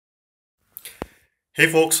Hey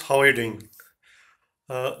folks, how are you doing?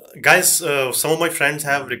 Guys, some of my friends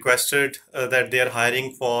have requested that they are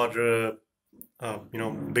hiring for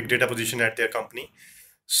big data position at their company.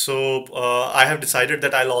 So I have decided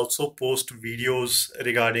that I'll also post videos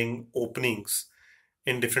regarding openings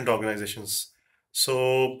in different organizations.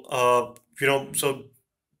 So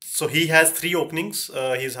so he has three openings.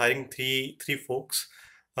 He's hiring three folks.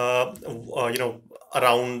 You know,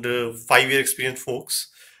 around 5 year experienced folks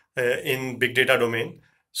in big data domain.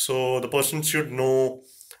 So the person should know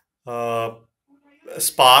uh,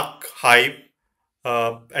 Spark, Hive,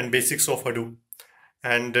 and basics of Hadoop,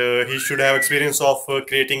 and he should have experience of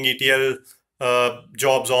creating ETL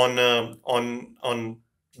jobs on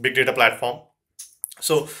big data platform.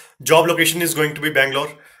 So job location is going to be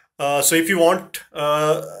Bangalore. So if you want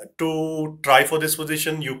to try for this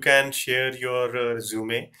position, you can share your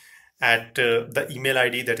resume at the email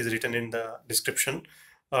ID that is written in the description.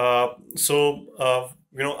 I'll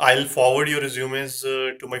forward your resumes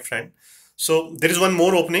to my friend. So there is one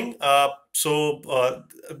more opening. At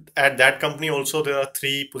that company also there are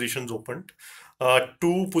three positions opened.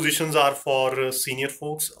 Two positions are for senior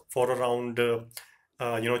folks for around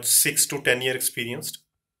 6 to 10 year experienced.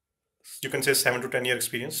 You can say 7 to 10 year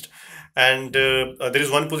experienced, and there is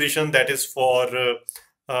one position that is for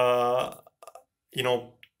uh,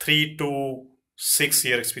 3 to 6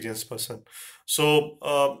 year experienced person.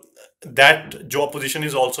 So that job position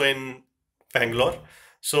is also in Bangalore.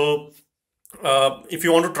 So if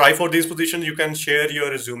you want to try for these positions, you can share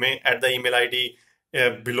your resume at the email ID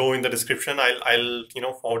below in the description.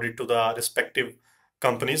 I'll forward it to the respective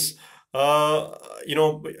companies. Uh, you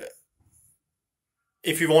know,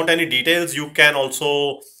 if you want any details, you can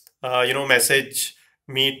also message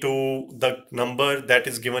me to the number that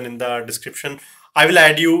is given in the description. I will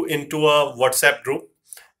add you into a WhatsApp group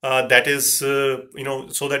that is so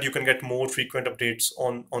that you can get more frequent updates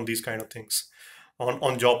on these kind of things,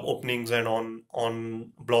 on job openings and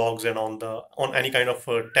on blogs and on any kind of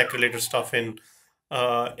tech related stuff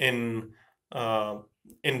uh, in uh,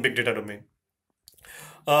 in big data domain.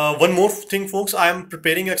 One more thing, folks, I am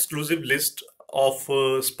preparing an exclusive list of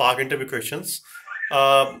Spark interview questions.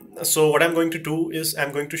 So what I'm going to do is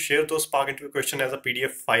I'm going to share those Spark interview question as a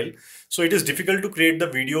PDF file. So it is difficult to create the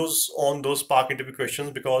videos on those Spark interview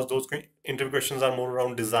questions because those interview questions are more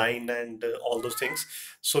around design and all those things.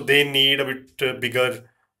 So they need a bit bigger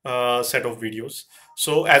set of videos.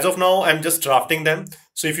 So as of now, I'm just drafting them.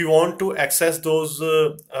 So if you want to access those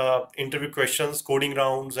interview questions, coding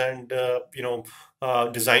rounds, and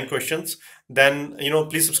design questions, then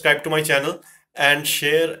please subscribe to my channel and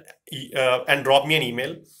share and drop me an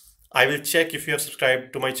email. I will check if you have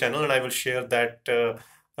subscribed to my channel, and I will share that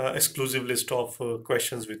exclusive list of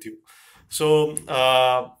questions with you. So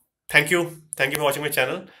thank you for watching my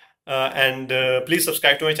channel, and please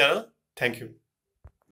subscribe to my channel. Thank you.